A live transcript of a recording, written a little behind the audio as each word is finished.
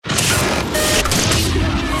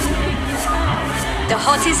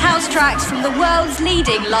hottest house tracks from the world's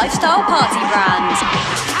leading lifestyle party brand.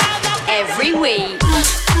 Every week.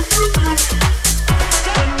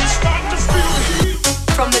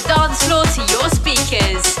 From the dance floor to your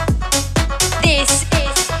speakers. This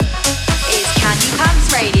is Candy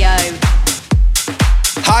Pants Radio.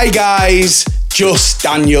 Hi guys, just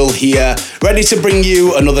Daniel here, ready to bring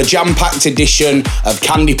you another jam-packed edition of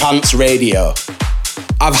Candy Pants Radio.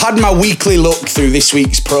 I've had my weekly look through this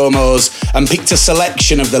week's promos and picked a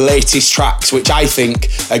selection of the latest tracks which I think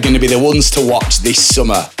are going to be the ones to watch this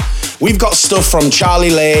summer. We've got stuff from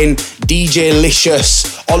Charlie Lane, DJ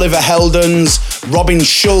Licious, Oliver Heldens, Robin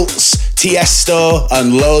Schulz, Tiesto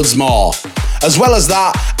and loads more. As well as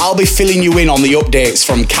that, I'll be filling you in on the updates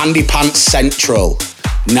from Candy Pants Central.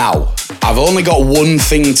 Now, I've only got one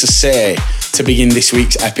thing to say to begin this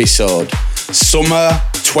week's episode. Summer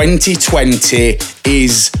 2020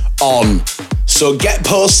 is on. So get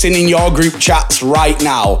posting in your group chats right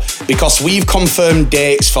now because we've confirmed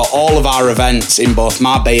dates for all of our events in both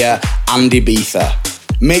Marbella and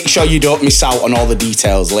Ibiza. Make sure you don't miss out on all the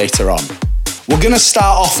details later on. We're going to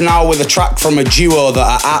start off now with a track from a duo that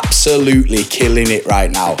are absolutely killing it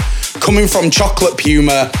right now. Coming from Chocolate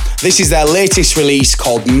Puma, this is their latest release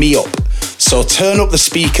called Me Up. So turn up the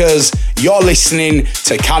speakers, you're listening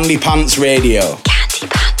to Candy Pants Radio. Candy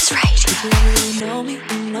Pants Radio. Did you really know me?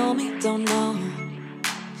 You know me? Don't know.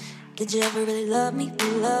 Did you ever really love me?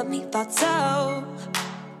 You love me? Thought so.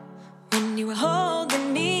 When you were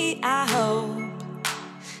holding me, I hope.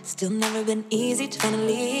 Still never been easy to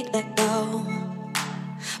finally let go.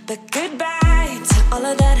 But goodbye to all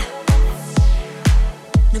of that.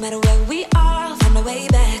 No matter where we are, I'll find my way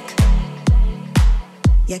back.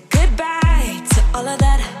 Yeah, goodbye to all of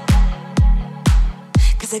that.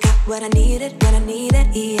 'Cause I got what I needed,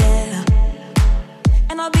 yeah.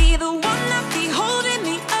 And I'll be the one that be holding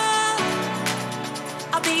me up.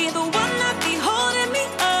 I'll be the one that be holding me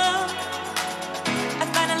up. I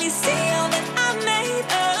finally see all that I made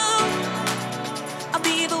of. I'll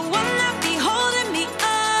be the one that be holding me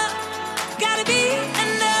up. Gotta be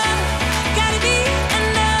enough. Gotta be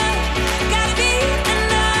enough. Gotta be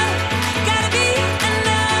enough. Gotta be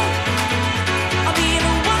enough. I'll be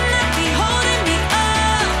the one that be holding me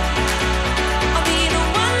up. I'll be the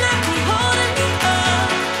one that be holding me up.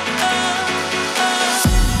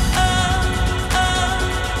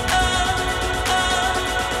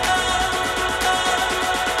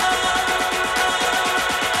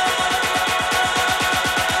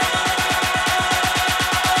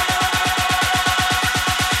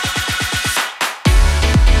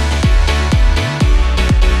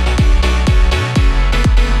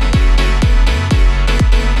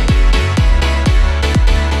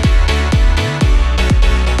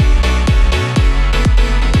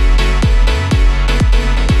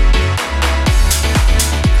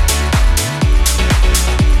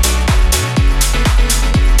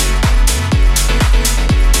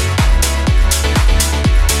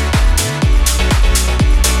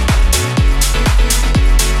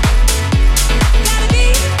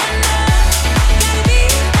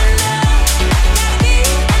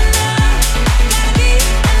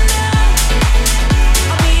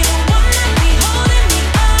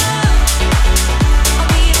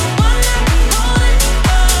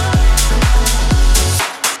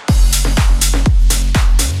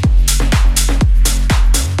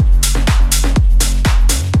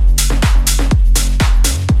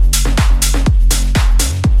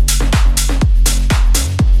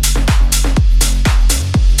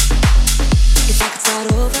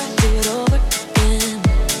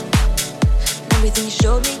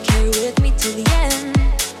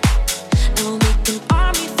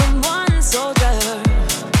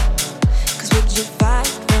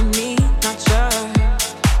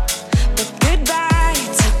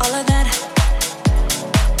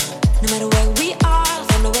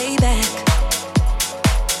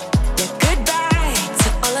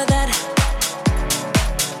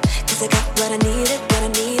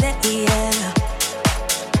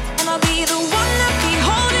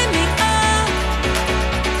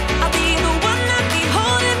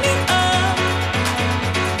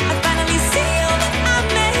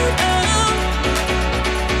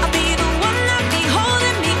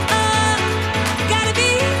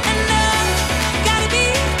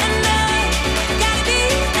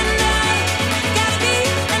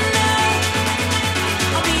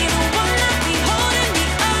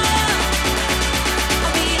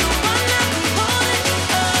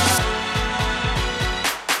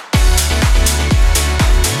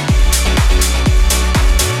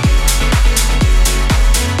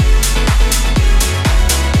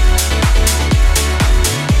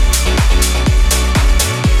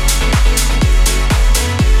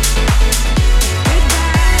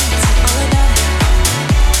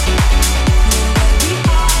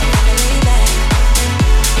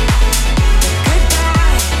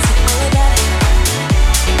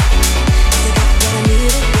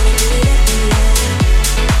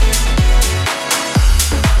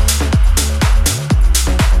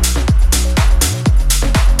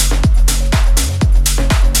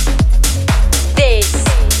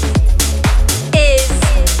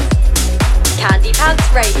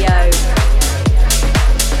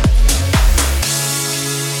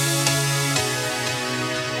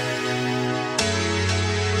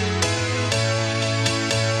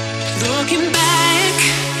 Looking back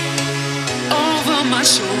over my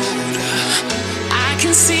shoulder, I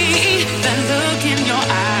can see that look in your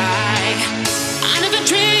eye. I never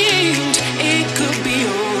dreamed it could be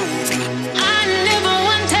over. I never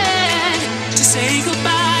wanted to say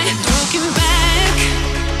goodbye. Looking back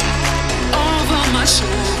over my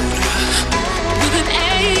shoulder, with an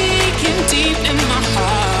aching deep in my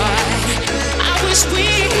heart, I wish we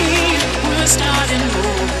were starting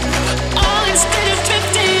over, all instead of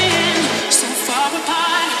drifting so far apart.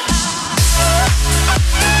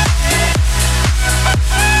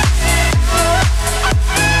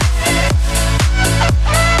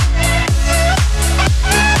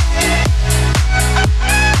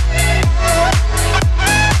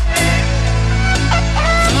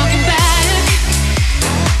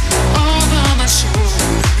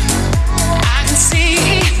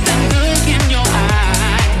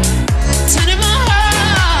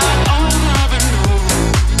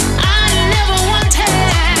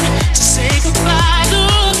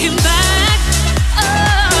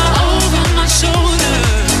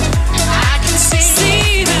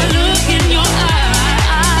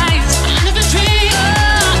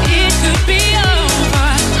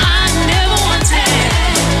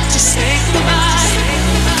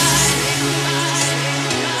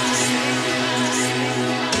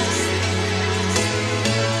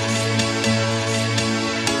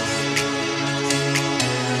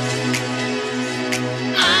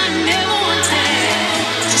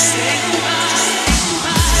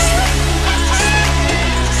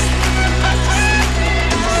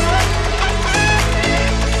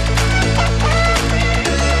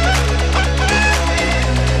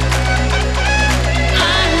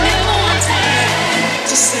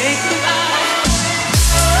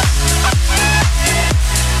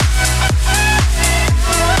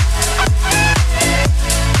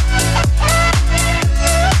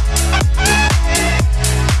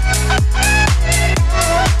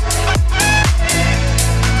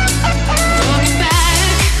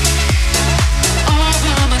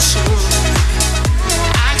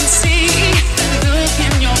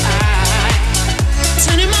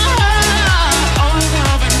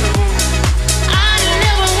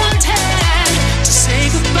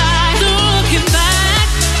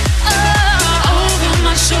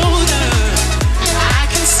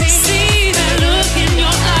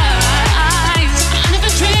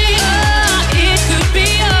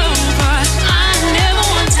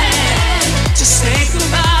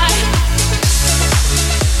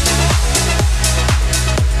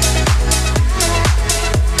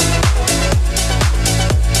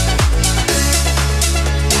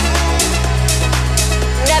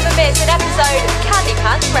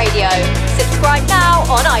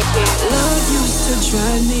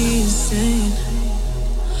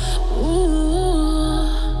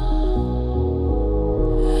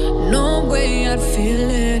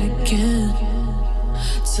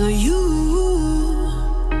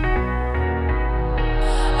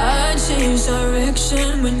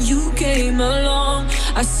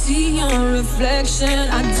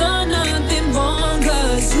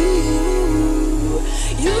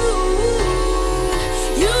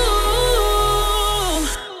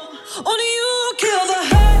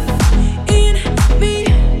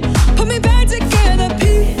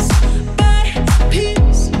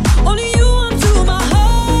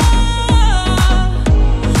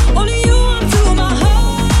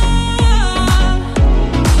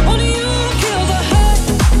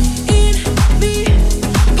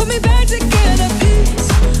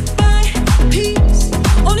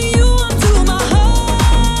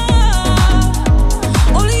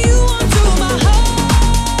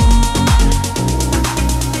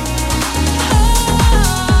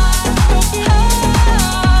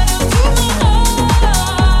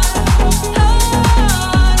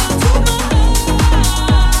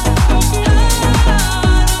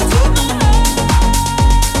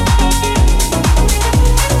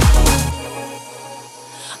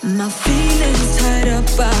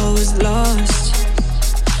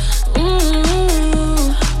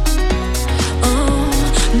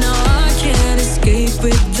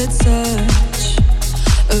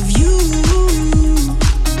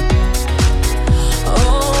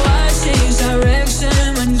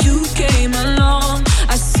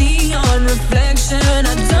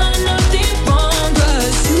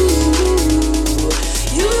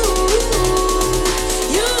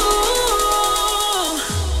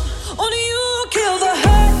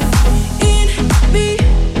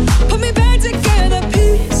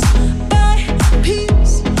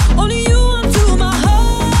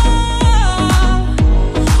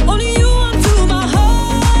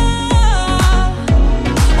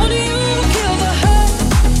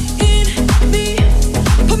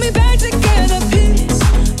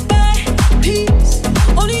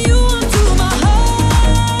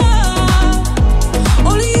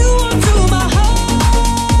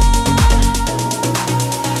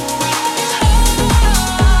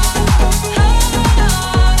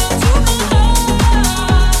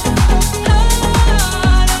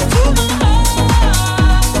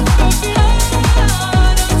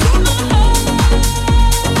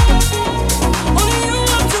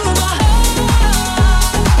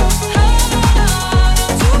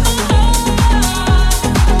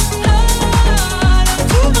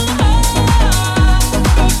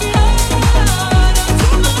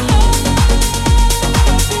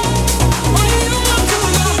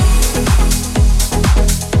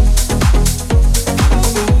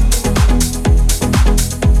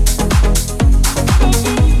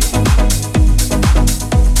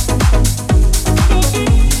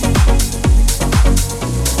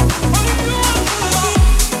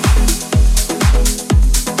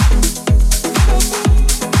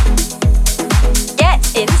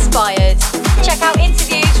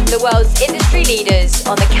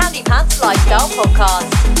 on the Candy Pants Lifestyle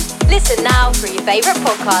Podcast. Listen now through your favourite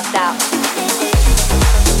podcast app.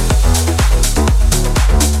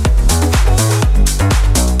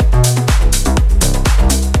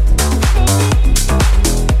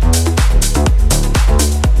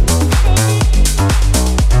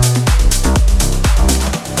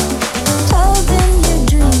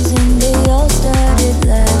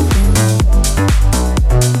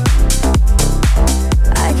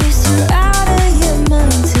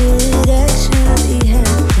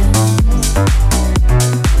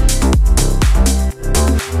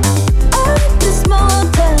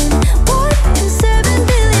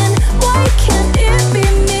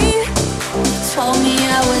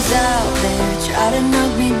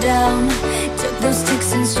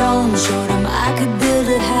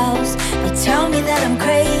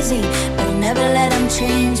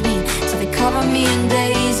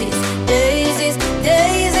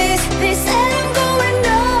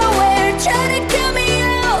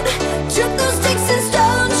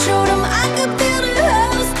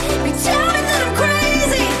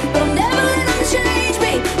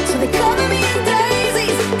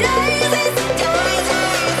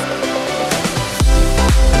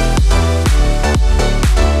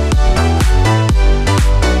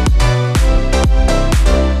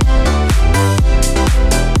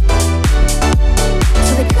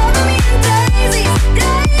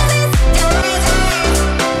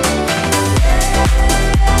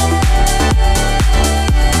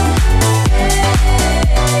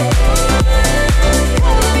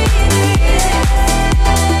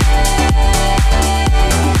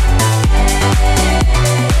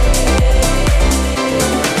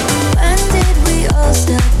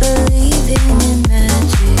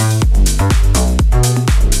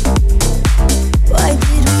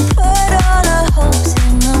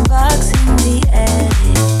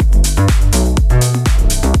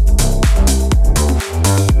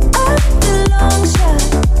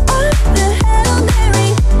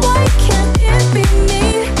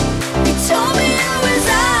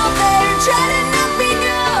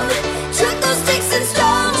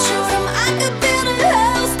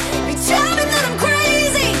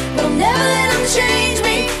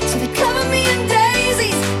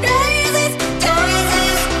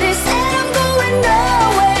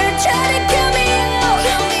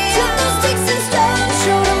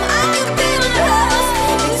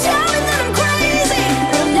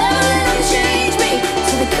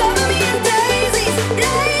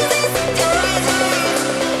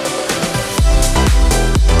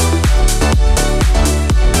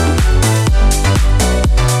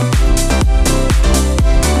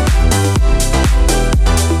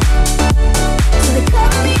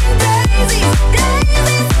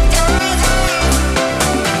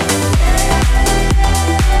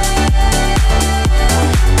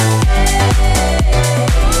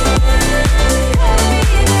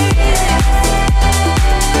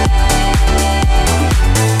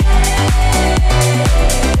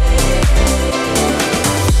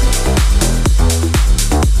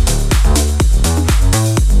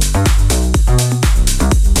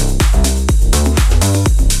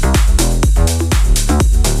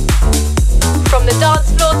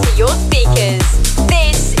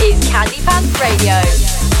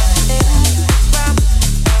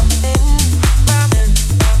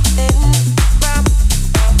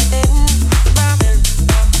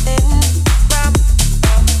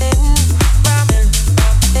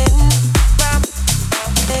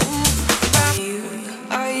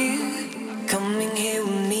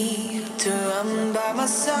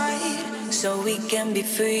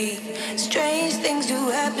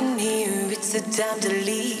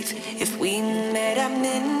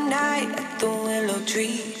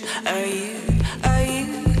 Tree.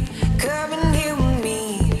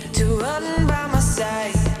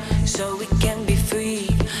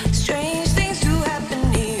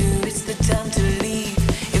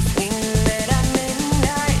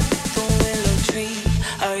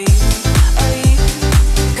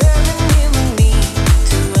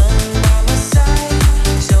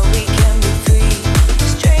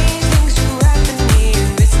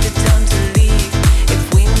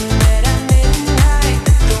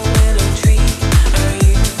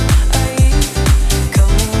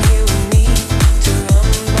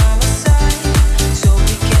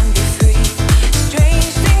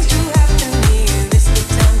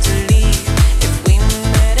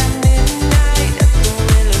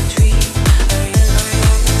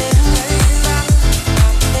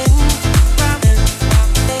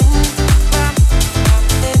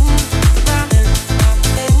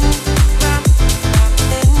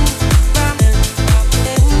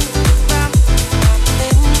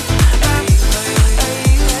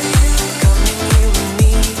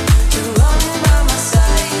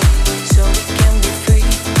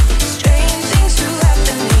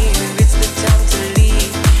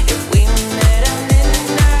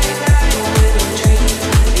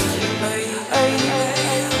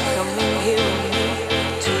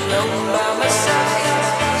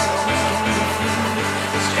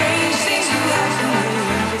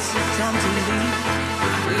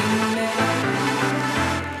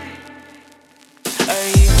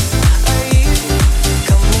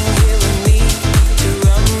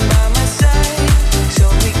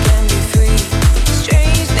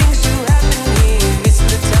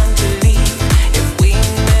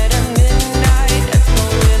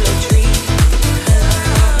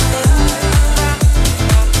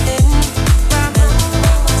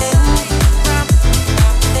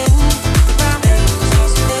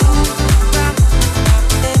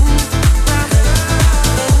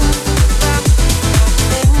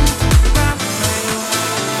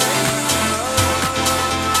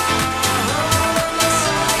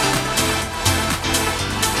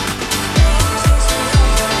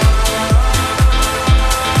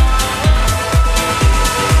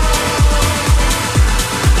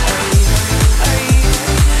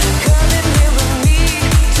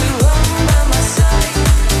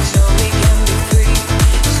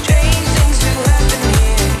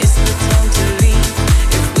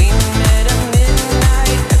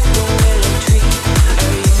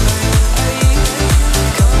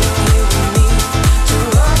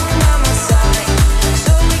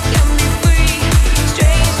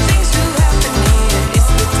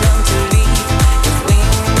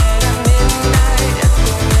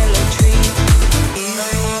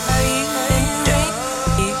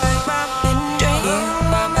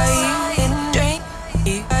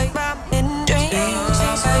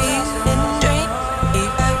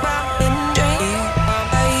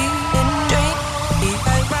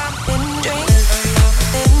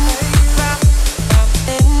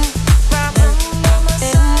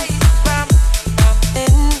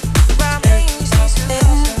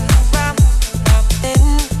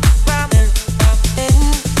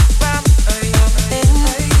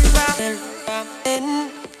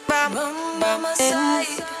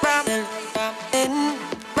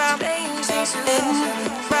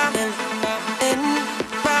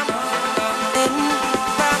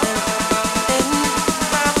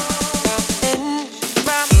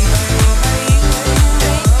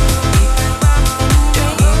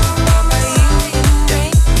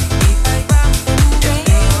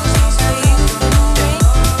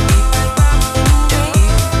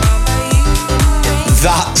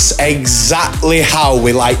 exactly how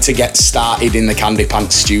we like to get started in the Candy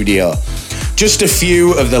Pants studio. Just a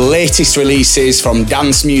few of the latest releases from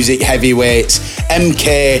dance music heavyweights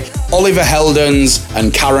MK, Oliver Heldens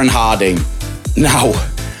and Karen Harding. Now,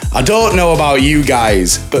 I don't know about you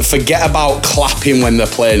guys, but forget about clapping when the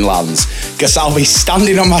plane lands, because I'll be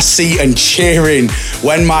standing on my seat and cheering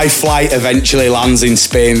when my flight eventually lands in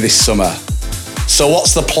Spain this summer. So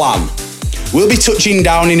what's the plan? We'll be touching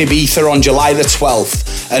down in Ibiza on July the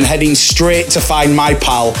 12th and heading straight to find my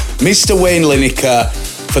pal, Mr. Wayne Lineker,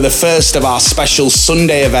 for the first of our special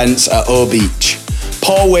Sunday events at O Beach.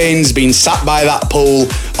 Poor Wayne's been sat by that pool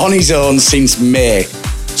on his own since May.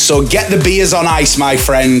 So get the beers on ice, my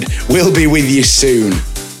friend. We'll be with you soon.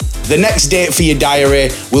 The next date for your diary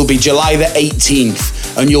will be July the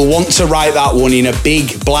 18th, and you'll want to write that one in a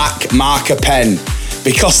big black marker pen,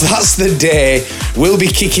 because that's the day we'll be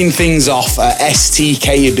kicking things off at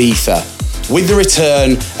STK Ibiza with the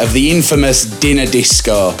return of the infamous Dinner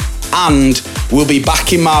Disco. And we'll be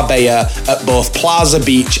back in Marbella at both Plaza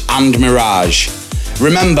Beach and Mirage.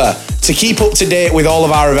 Remember, to keep up to date with all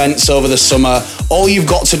of our events over the summer, all you've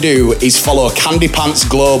got to do is follow Candy Pants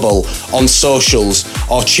Global on socials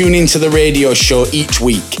or tune into the radio show each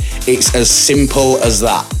week. It's as simple as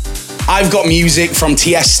that. I've got music from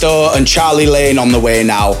Tiesto and Charlie Lane on the way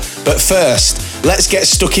now, but first, let's get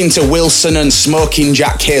stuck into Wilson and Smoking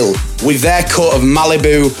Jack Hill with their cut of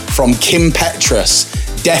Malibu from Kim Petras.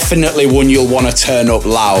 Definitely one you'll want to turn up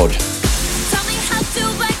loud. Tell me, how do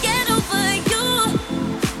I get over you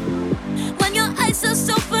when your eyes are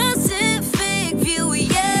so Pacific view?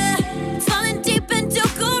 Yeah, falling deep into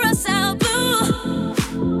Curaçao blue,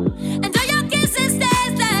 and all your kisses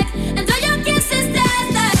taste like, and all your kisses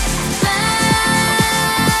taste like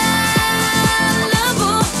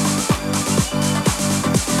Malibu,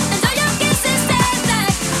 and all your kisses taste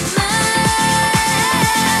like Malibu.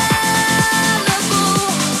 Malibu.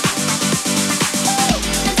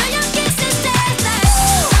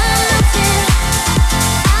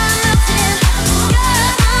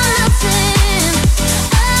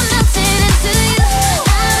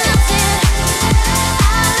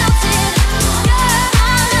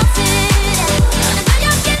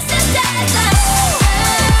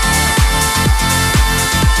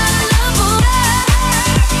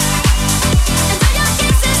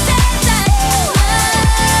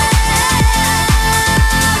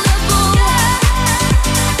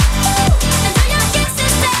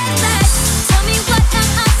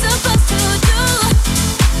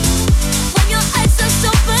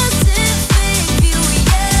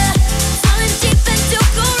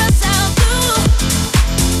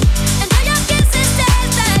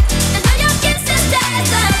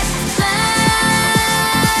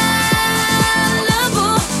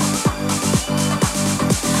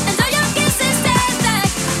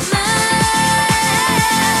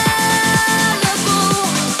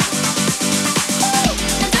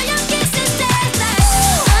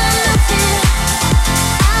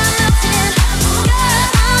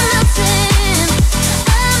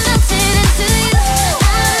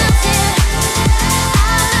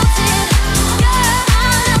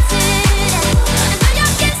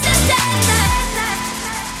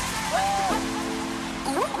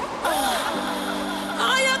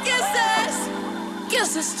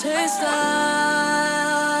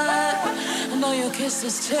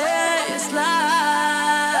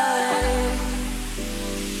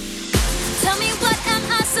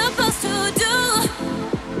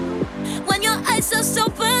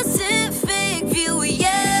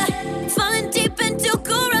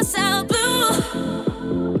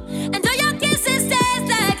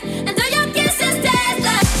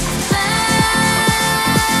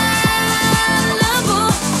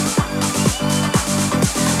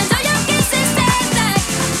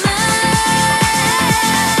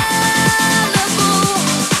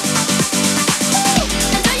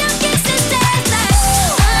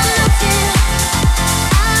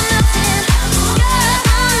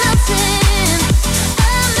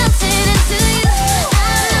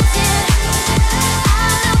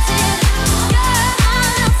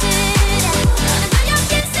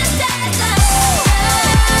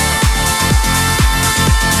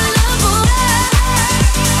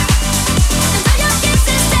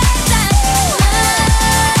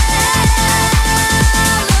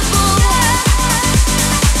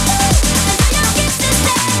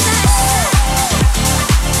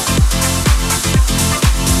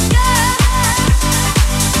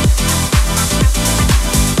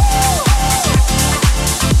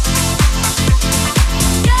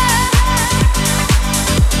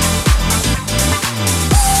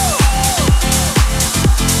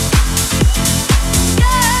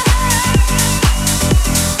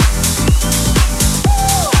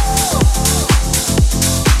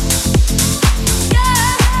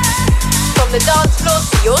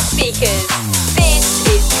 speakers. This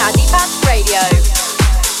is Candy Pants Radio.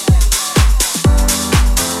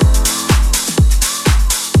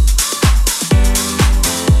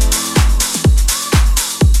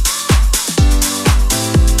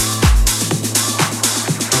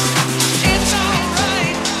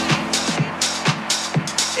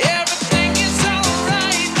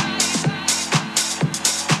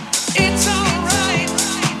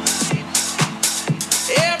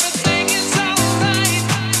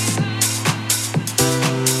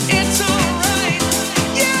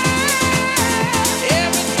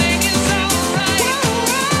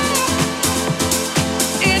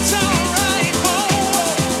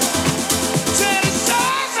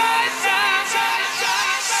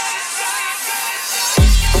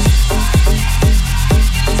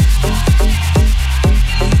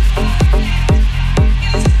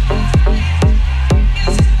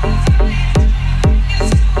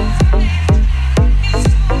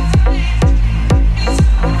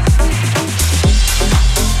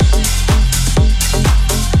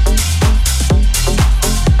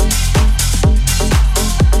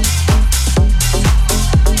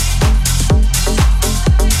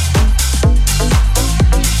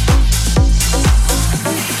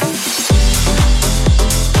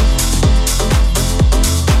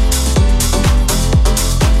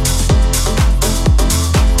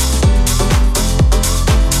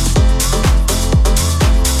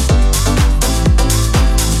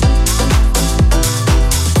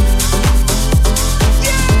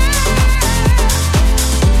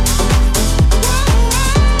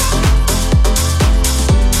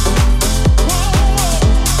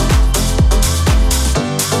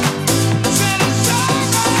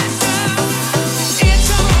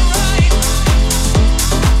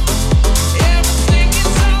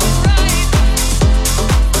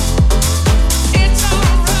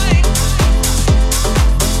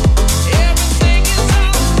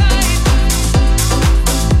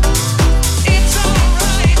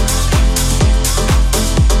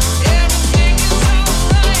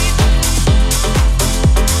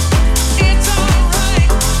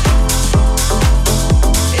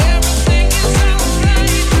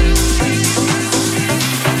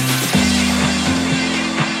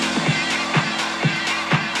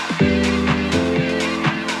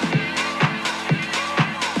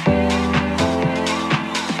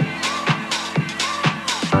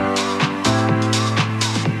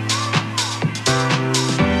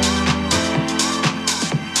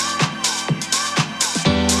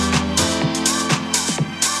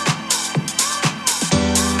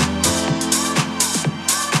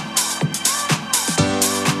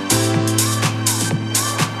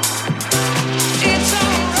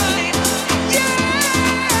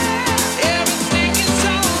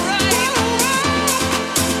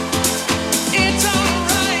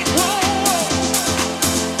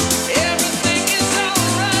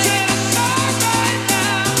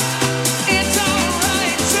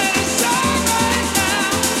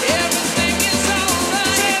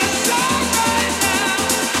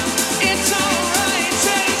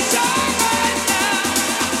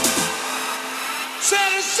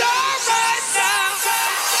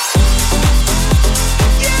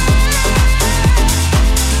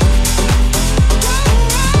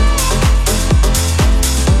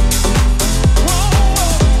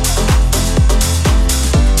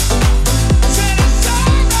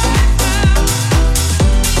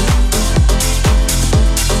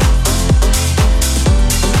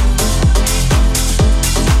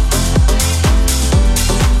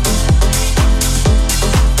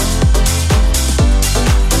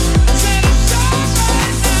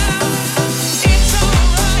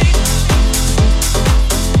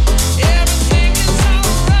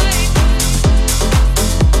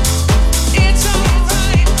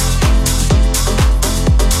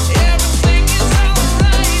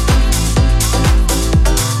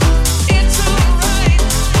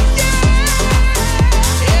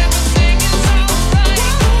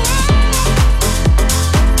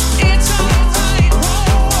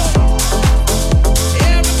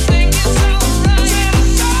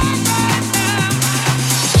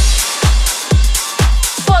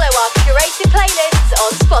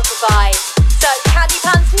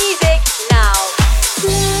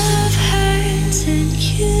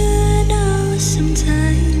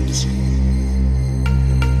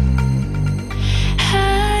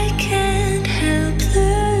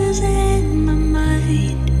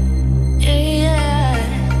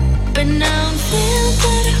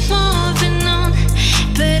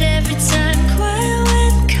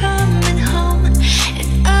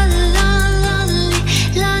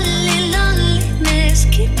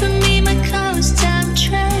 Keeping me my clothes down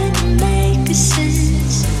train.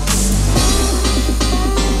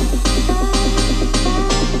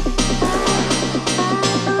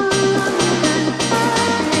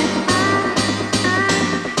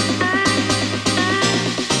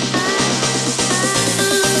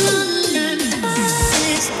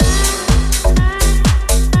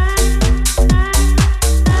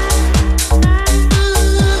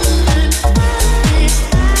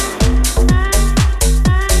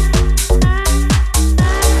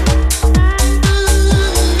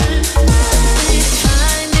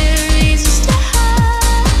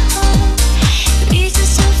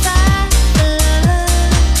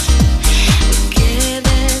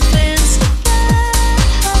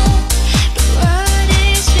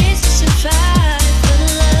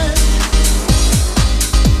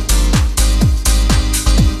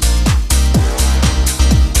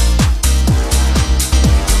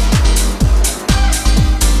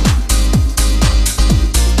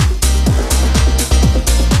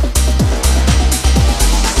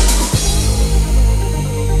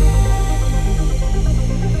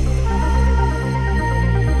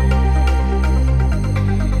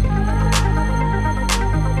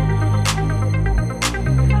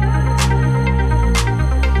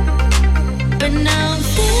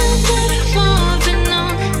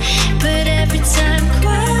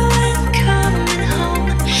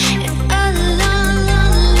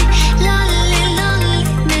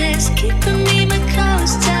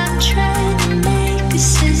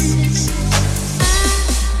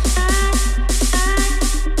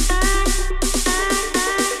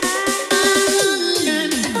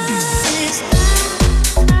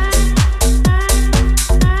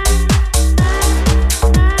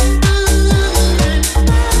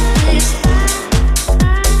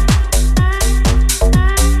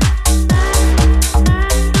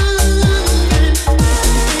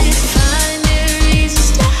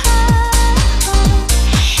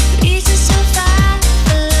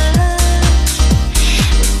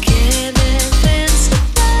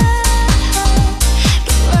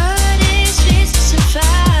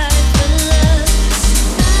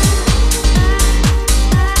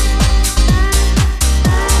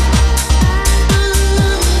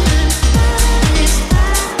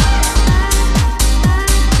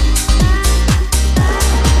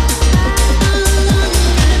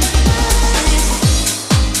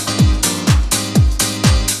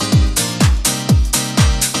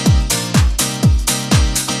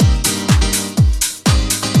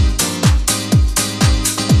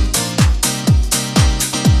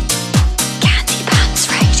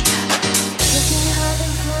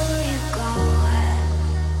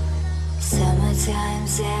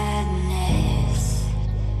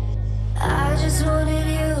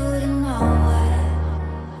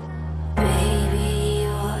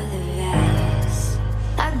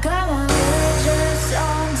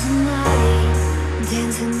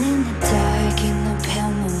 dancing in the dark in the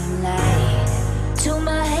pale moonlight. Do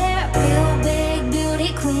my hair real big,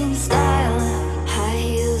 beauty queen style. High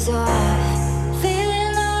heels off,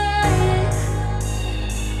 feeling alright.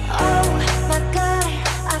 Oh my God,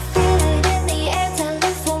 I feel it in the air,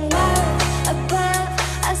 telephone wire above.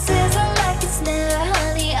 I sizzle like it's never,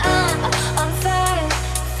 honey, I'm on fire.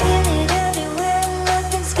 Feel it everywhere,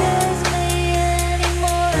 nothing scares me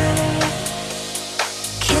anymore.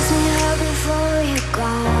 Kiss me hard before you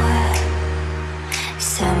go.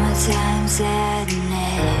 Summertime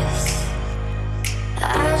sadness. I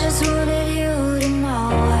just wanted you to know,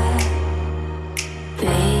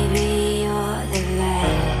 baby, you're the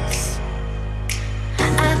best.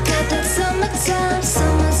 I got that summertime,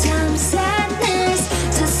 summertime sadness.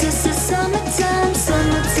 Summertime,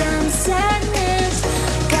 summertime sadness.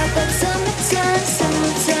 Got that summertime,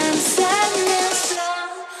 summertime sadness.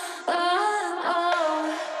 Oh, oh.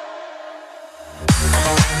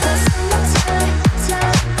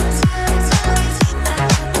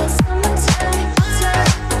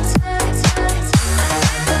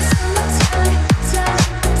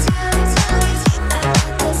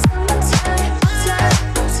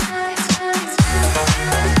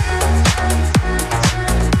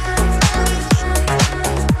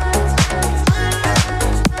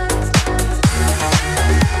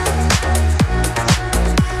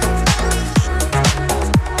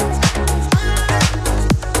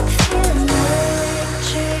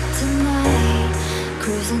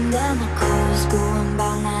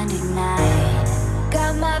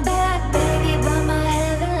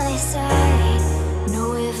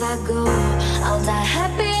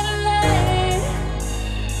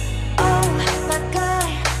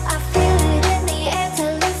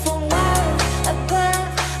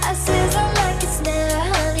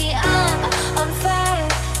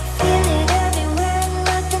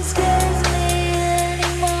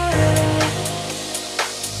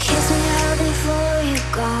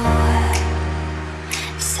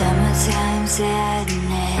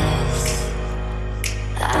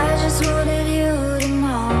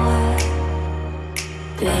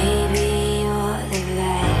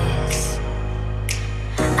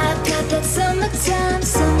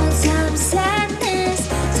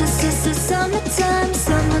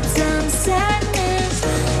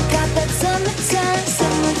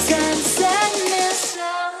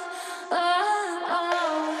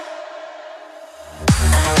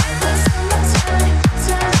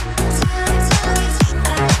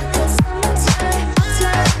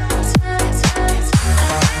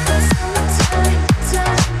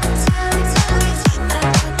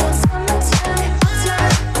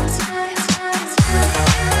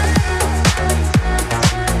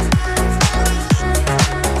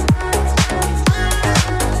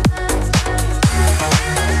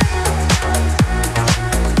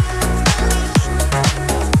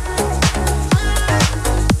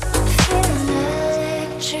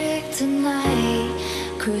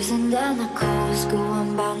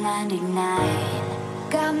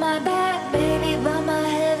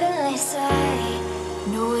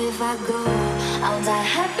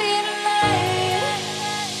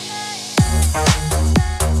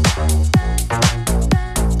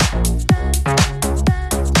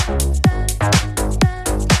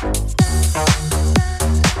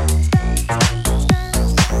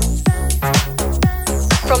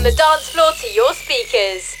 From the dance floor to your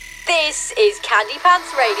speakers, this is Candy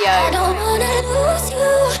Pants Radio. I don't wanna lose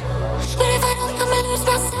you, but if I don't, I'ma lose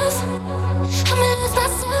myself. I'ma lose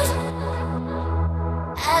myself.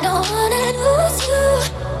 I don't wanna lose you,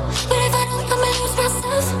 but if I don't, I'ma lose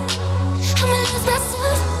myself. I'ma lose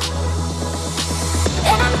myself.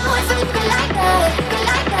 And I know if I leave it like that, leave it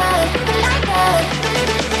like that, leave it like that,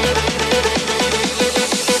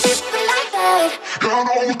 leave it like that. Yeah, I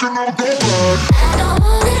know you can never go back. I don't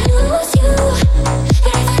wanna lose you,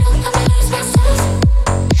 but if I don't, I'ma lose myself.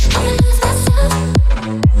 I'ma lose myself.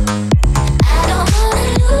 I don't wanna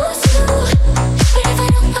lose you, but if I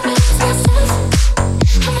don't, I'ma lose myself.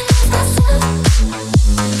 I'ma lose myself.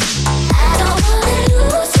 I don't wanna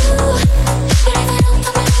lose you, but if I don't,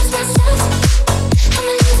 I'ma lose myself.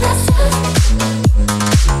 I'ma lose myself.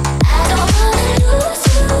 I don't wanna lose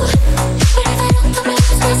you, but if I don't, I'ma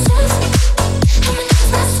lose myself. I'ma lose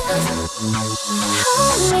myself.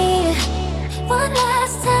 Hold me one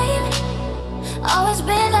last time. Always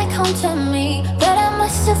been like home to me, but I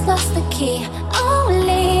must have lost the key.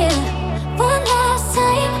 Only one last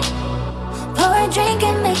time. Pour a drink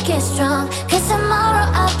and make it strong, 'cause tomorrow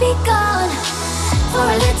I'll be gone. Before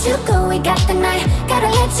I let you go, we got the night. Gotta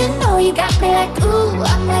let you know you got me like ooh,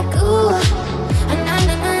 I'm like ooh, na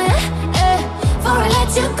na na. Before I let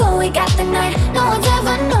you go, we got the night. No one's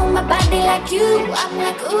ever body like you, I'm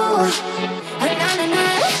like ooh, na na na,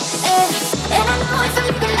 and I know if I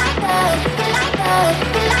leave it like that, leave it like that,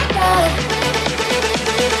 leave it like that,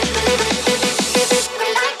 leave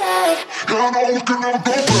it like that. Girl, I know we can never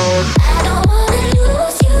go back. I don't wanna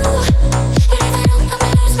lose you, but if I don't, I'ma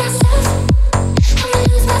lose myself. I'ma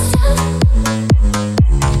lose myself.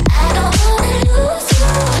 I don't wanna lose you,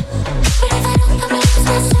 but if I don't, I'ma lose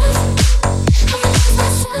myself. I'ma lose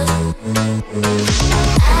myself.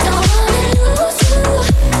 I don't wanna lose you, but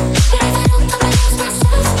if I don't, I'ma lose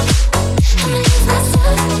myself. I'ma lose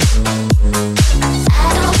myself. I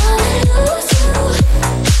don't wanna lose you, but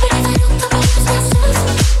if I don't, I'ma lose myself.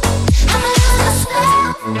 I'ma lose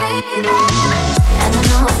myself, baby. I don't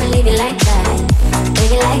know if I leave it like that,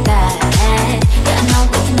 leave it like that. Yeah, I know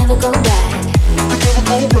we can never go back. We can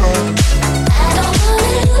never go back. I don't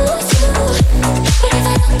wanna lose you, but if I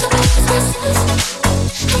don't, I'ma lose myself.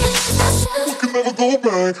 I'ma lose myself. We can never go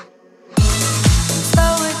back.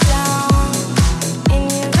 Slow it down in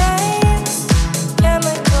your veins,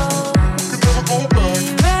 chemicals. We can never go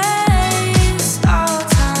back. Erase all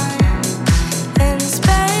time and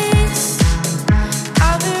space.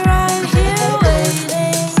 I'll be right here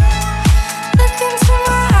waiting. Look into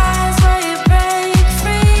my eyes while you break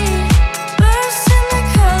free. Burst in the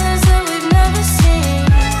colors that we've never seen.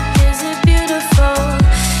 Is it beautiful?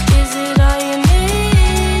 Is it all you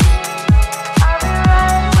need? I'll be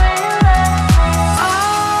right where you left me.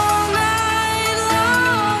 All night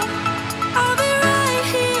long, I'll be right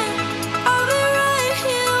here. I'll be right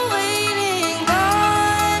here waiting.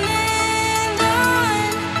 On and on,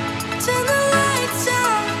 turn the lights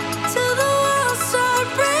down till the walls start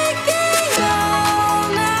breaking. All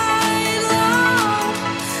night long,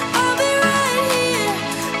 I'll be right here.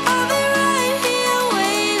 I'll be right here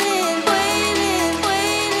waiting, waiting,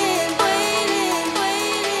 waiting, waiting, waiting,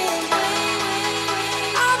 waiting.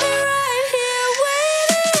 I'll be right here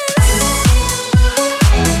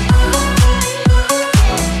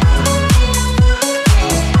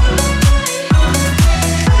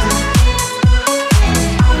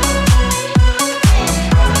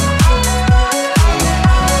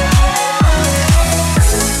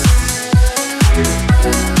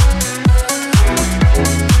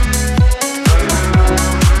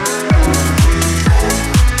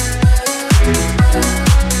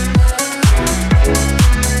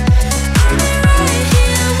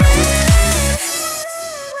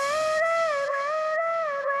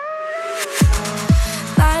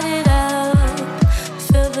light it up,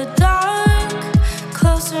 feel the dark,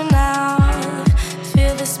 closer now,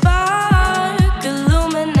 feel the spark,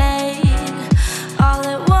 illuminate, all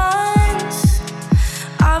at once,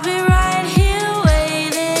 I'll be right here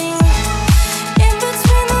waiting, in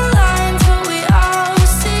between the lines what we all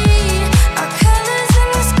see, our colors in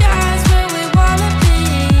the skies where we wanna be,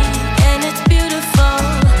 and it's beautiful,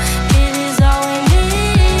 it is all we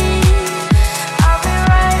need, I'll be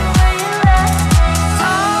right where you left me.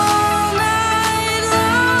 All night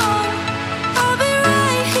long, I'll be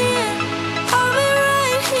right here. I'll be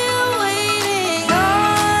right here waiting.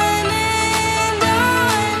 On and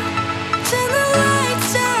on, turn the lights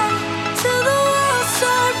down till the walls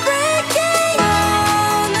start breaking.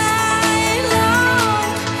 All night long,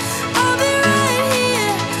 I'll be right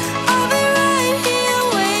here. I'll be right here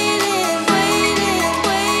waiting, waiting,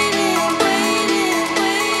 waiting, waiting, waiting,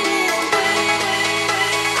 waiting.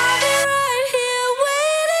 I'll be right here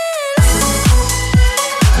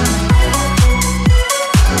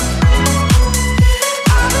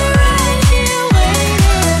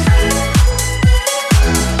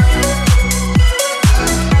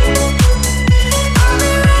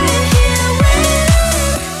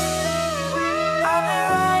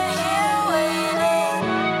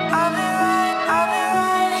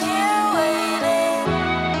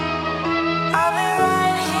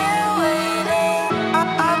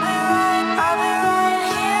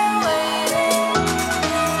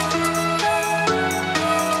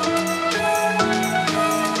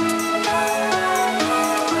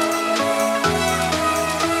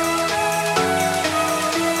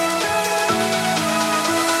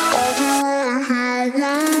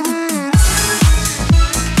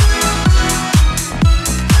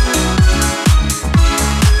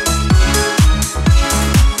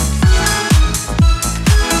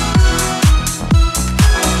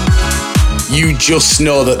You just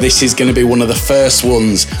know that this is going to be one of the first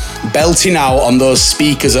ones belting out on those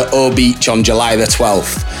speakers at O Beach on July the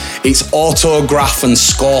 12th. It's Autograph and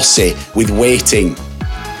Scorsese with Waiting.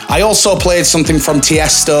 I also played something from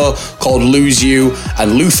Tiesto called Lose You,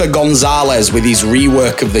 and Luther Gonzalez with his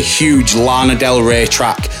rework of the huge Lana Del Rey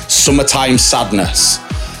track Summertime Sadness.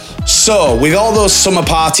 So, with all those summer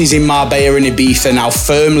parties in Marbella and Ibiza now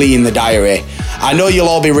firmly in the diary, I know you'll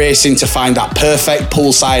all be racing to find that perfect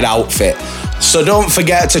poolside outfit. So don't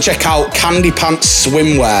forget to check out Candy Pants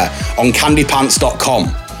Swimwear on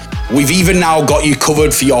candypants.com. We've even now got you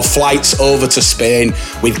covered for your flights over to Spain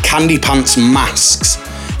with Candy Pants masks.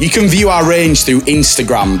 You can view our range through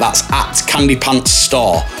Instagram, that's at Candy Pants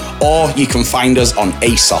Store, or you can find us on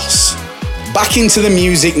ASOS. Back into the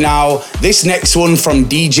music now. This next one from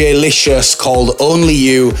DJ Licious called Only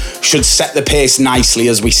You should set the pace nicely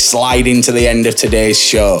as we slide into the end of today's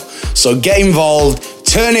show. So get involved,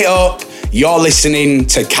 turn it up. You're listening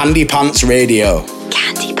to Candy Pants Radio.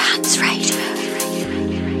 Candy Pants Radio.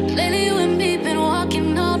 Lately you and me been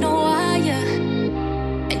walking on the wire,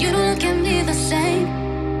 and you don't look at me the same.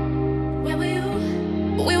 Where were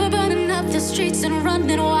you? We were burning up the streets and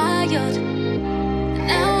running wild.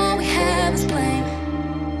 Now all we have is blame.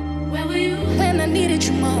 Where were you? When I needed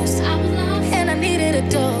you most, I was lost, and I needed a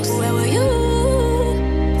dose. Where were you?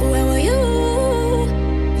 Where were you?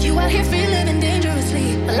 You out here free living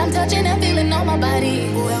dangerously, while I'm touching and feeling on my body.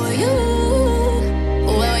 Where were you?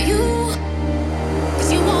 Where were you?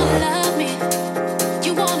 'Cause you wanna love me.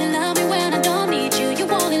 You wanna love me when I don't need you. You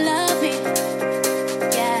wanna love me.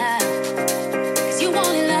 Yeah. 'Cause you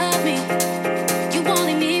wanna love me. You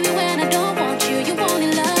wanna need me when I don't want you. You wanna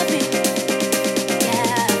love me.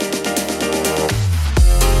 Yeah.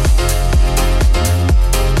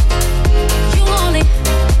 You only.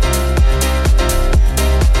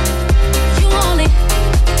 You only.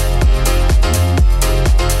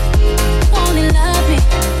 Wanna love me.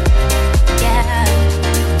 Yeah.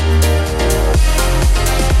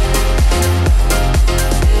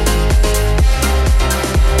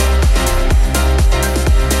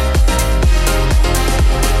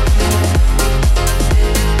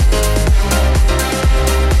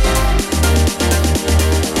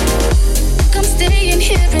 I'm staying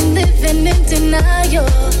here and living in denial.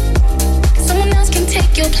 Someone else can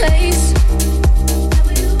take your place.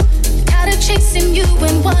 Tired of chasing you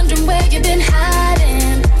and wondering where you've been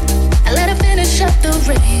hiding. I let her finish up the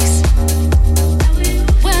race.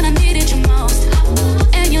 When I needed you most,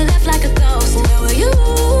 and you left like a ghost. Where were you?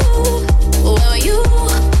 Where were you?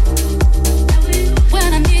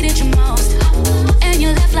 When I needed you most, and you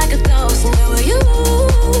left like a ghost. Where were you?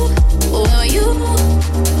 Where were you?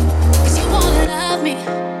 'Cause you wanna love me.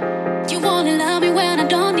 You wanna love me when I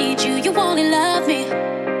don't need you. You wanna love me.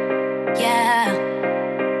 Yeah.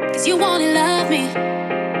 'Cause you wanna love me.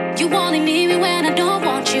 You wanna need me when I don't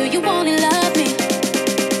want you. You wanna love me.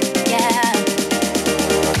 Yeah.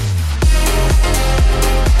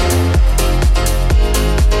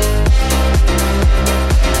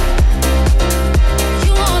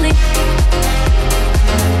 You only.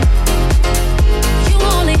 You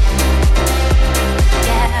only.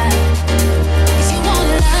 Yeah. 'Cause you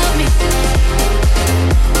wanna love me.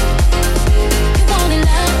 You wanna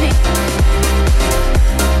love me.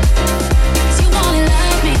 'Cause you wanna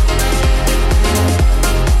love me.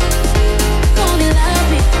 Wanna love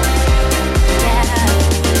me. Yeah.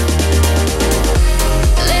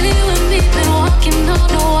 Lately you and me been walking on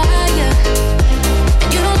the wire, and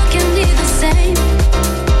you don't look at me the same.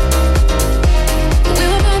 We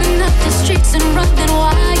were running up the streets and running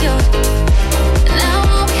wild. Now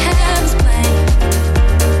all we have is blame.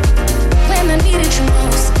 When I needed you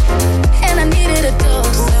most, and I needed a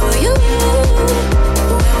dose. Where were you?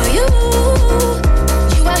 Where were you?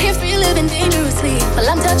 You out here free living dangerously, while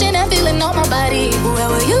I'm touching and feeling on my body. Where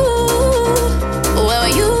were you? Where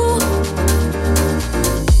were you?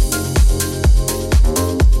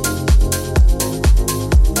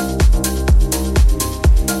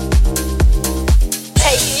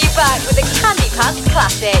 Taking you back with a Candy Pants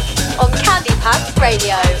classic on Candy Pants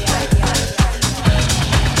Radio.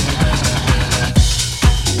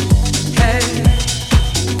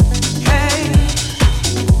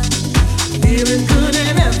 Feeling good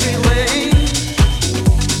in every way.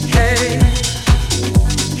 Hey,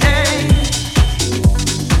 hey,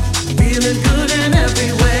 feeling good in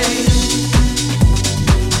every way.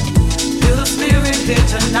 Feel the spirit here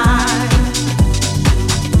tonight.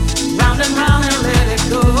 Round and round and let it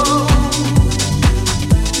go.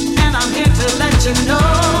 And I'm here to let you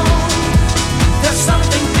know there's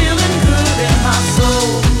something feeling good in my soul.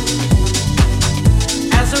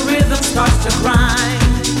 As the rhythm starts to grind.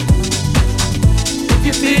 If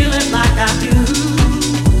you feel it like I do,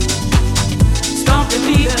 stomp your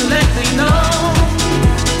feet and let me know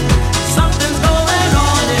something's going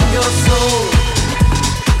on in your soul.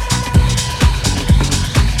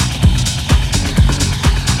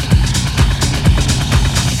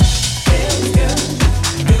 Feels good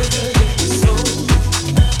in your soul.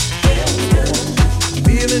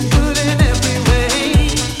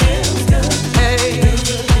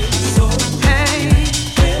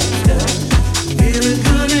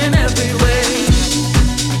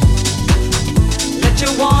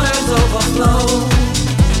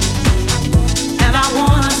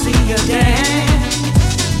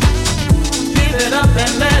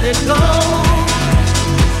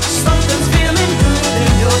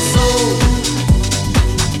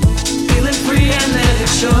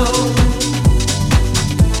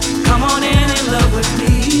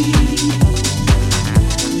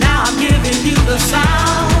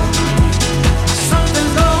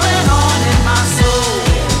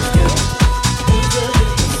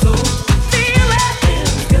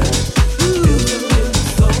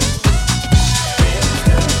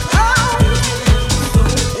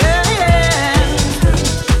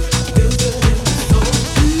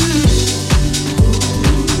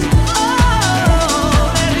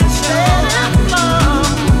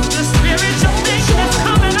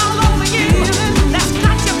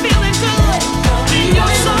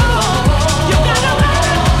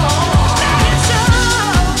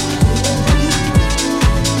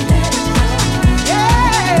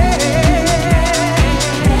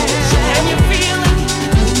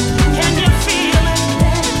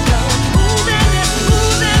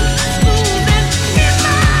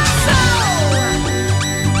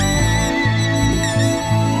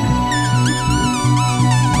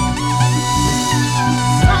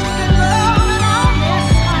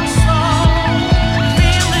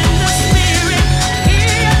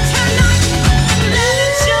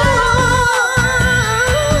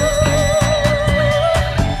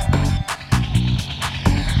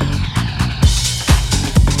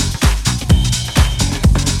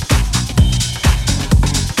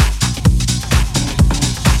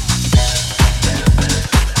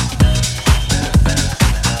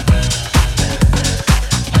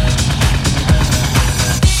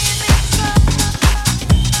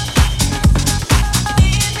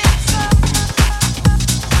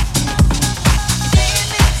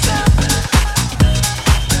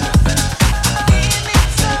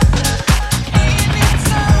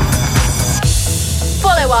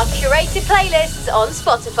 to playlists on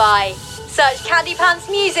Spotify. Search Candy Pants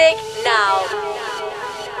Music now.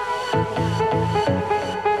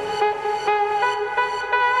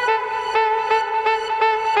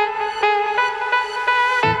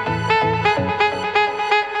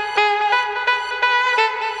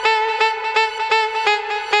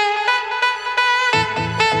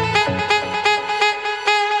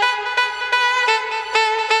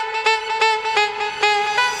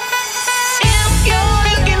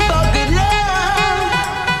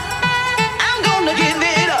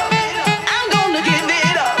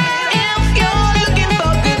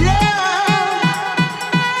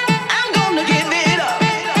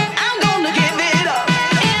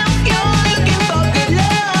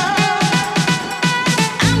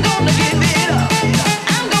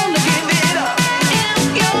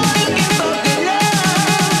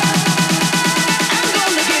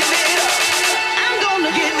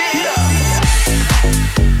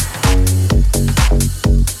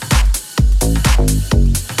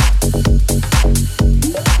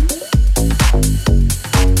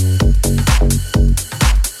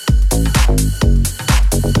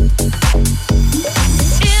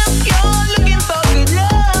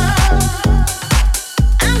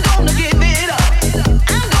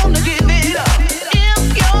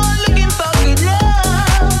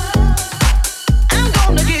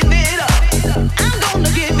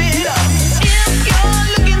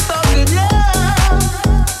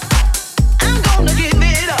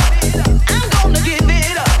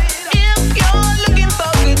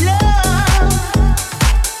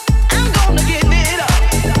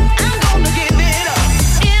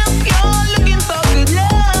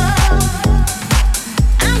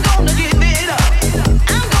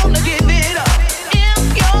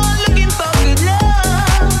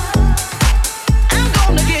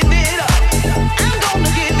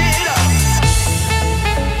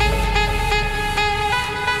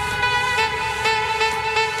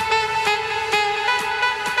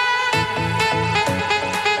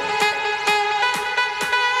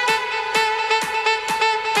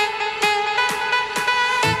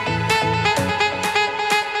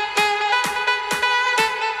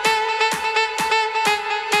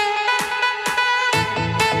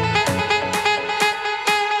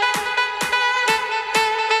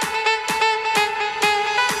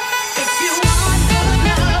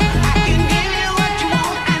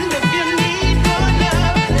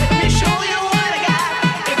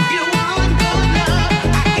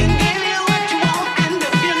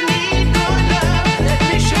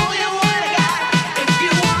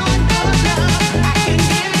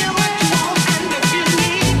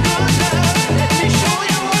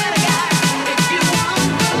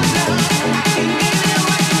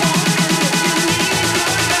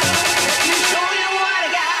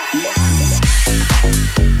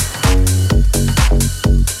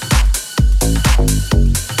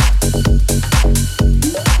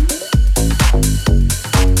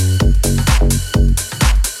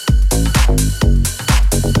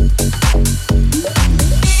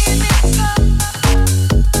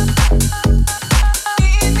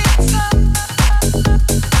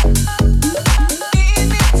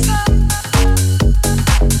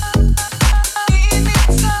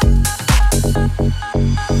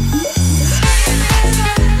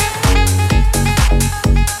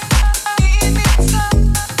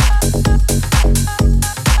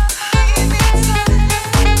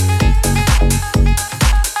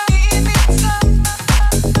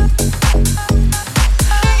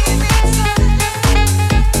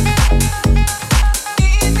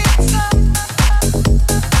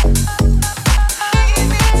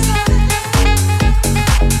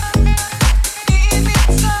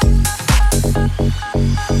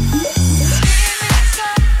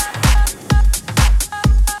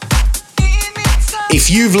 If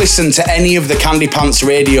you've listened to any of the Candy Pants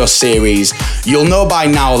radio series, you'll know by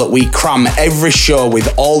now that we cram every show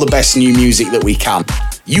with all the best new music that we can.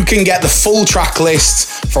 You can get the full track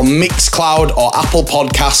list from Mixcloud or Apple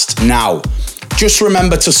Podcast now. Just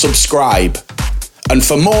remember to subscribe. And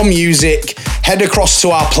for more music, head across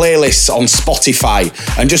to our playlists on Spotify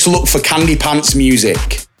and just look for Candy Pants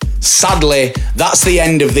Music. Sadly, that's the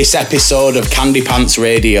end of this episode of Candy Pants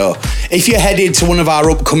Radio. If you're headed to one of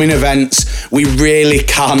our upcoming events, we really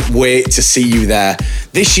can't wait to see you there.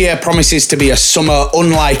 This year promises to be a summer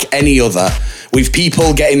unlike any other, with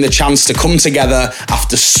people getting the chance to come together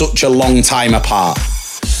after such a long time apart.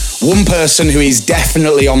 One person who is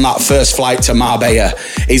definitely on that first flight to Marbella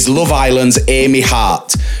is Love Island's Amy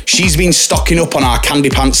Hart. She's been stocking up on our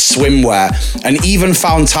Candy Pants swimwear and even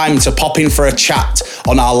found time to pop in for a chat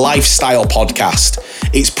on our lifestyle podcast.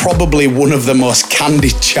 it's probably one of the most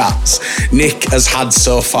candid chats Nick has had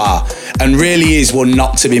so far, and really is one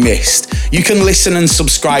not to be missed. You can listen and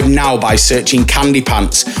subscribe now by searching Candy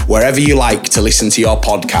Pants wherever you like to listen to your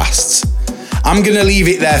podcasts. I'm going to leave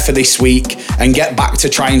it there for this week and get back to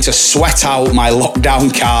trying to sweat out my lockdown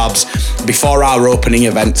carbs before our opening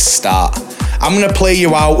events start. I'm going to play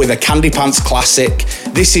you out with a Candy Pants classic.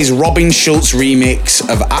 This is Robin Schulz remix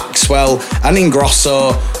of Axwell and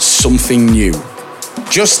Ingrosso, Something New.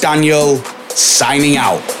 Just Daniel, signing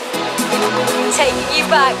out. Taking you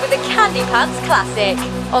back with a Candy Pants classic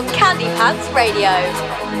on Candy Pants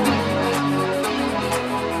Radio.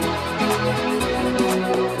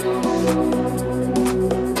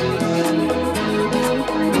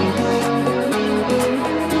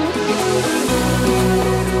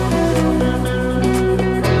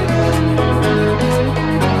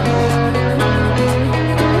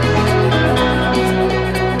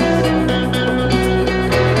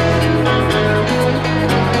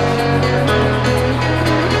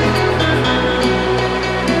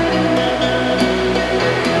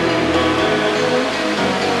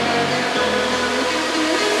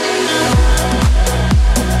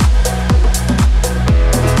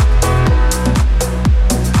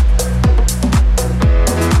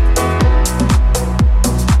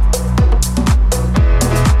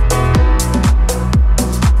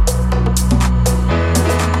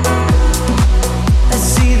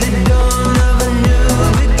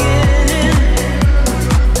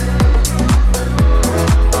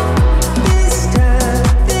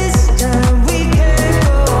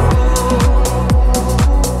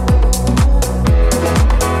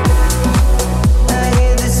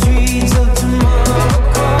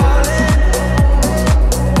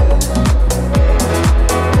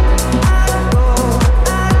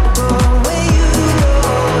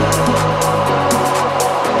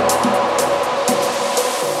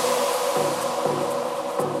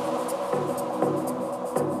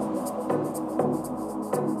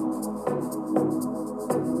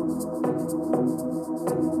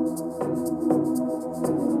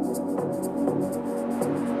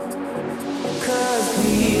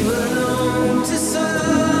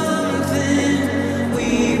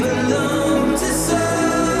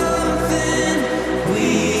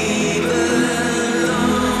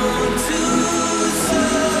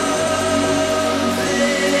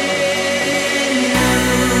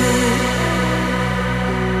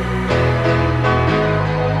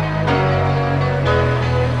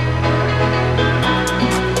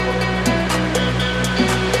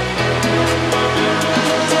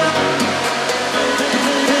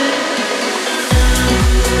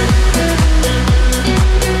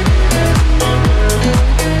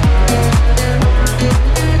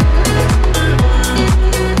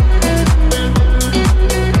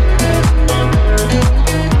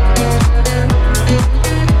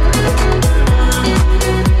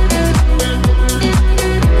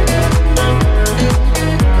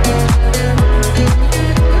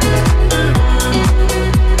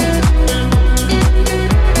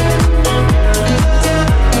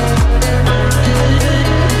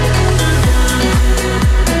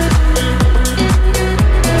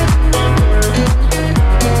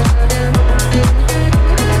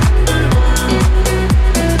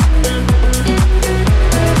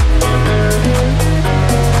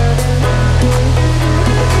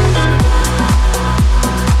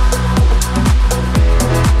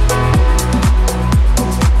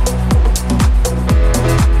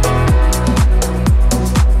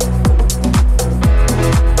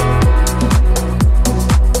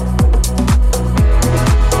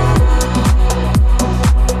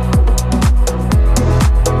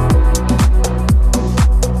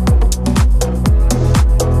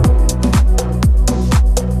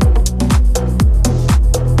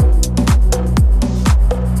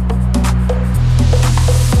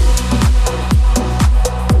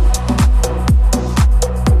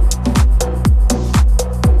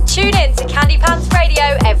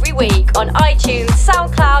 on iTunes,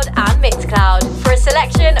 SoundCloud and Mixcloud for a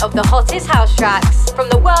selection of the hottest house tracks from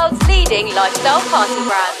the world's leading lifestyle party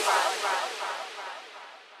brands.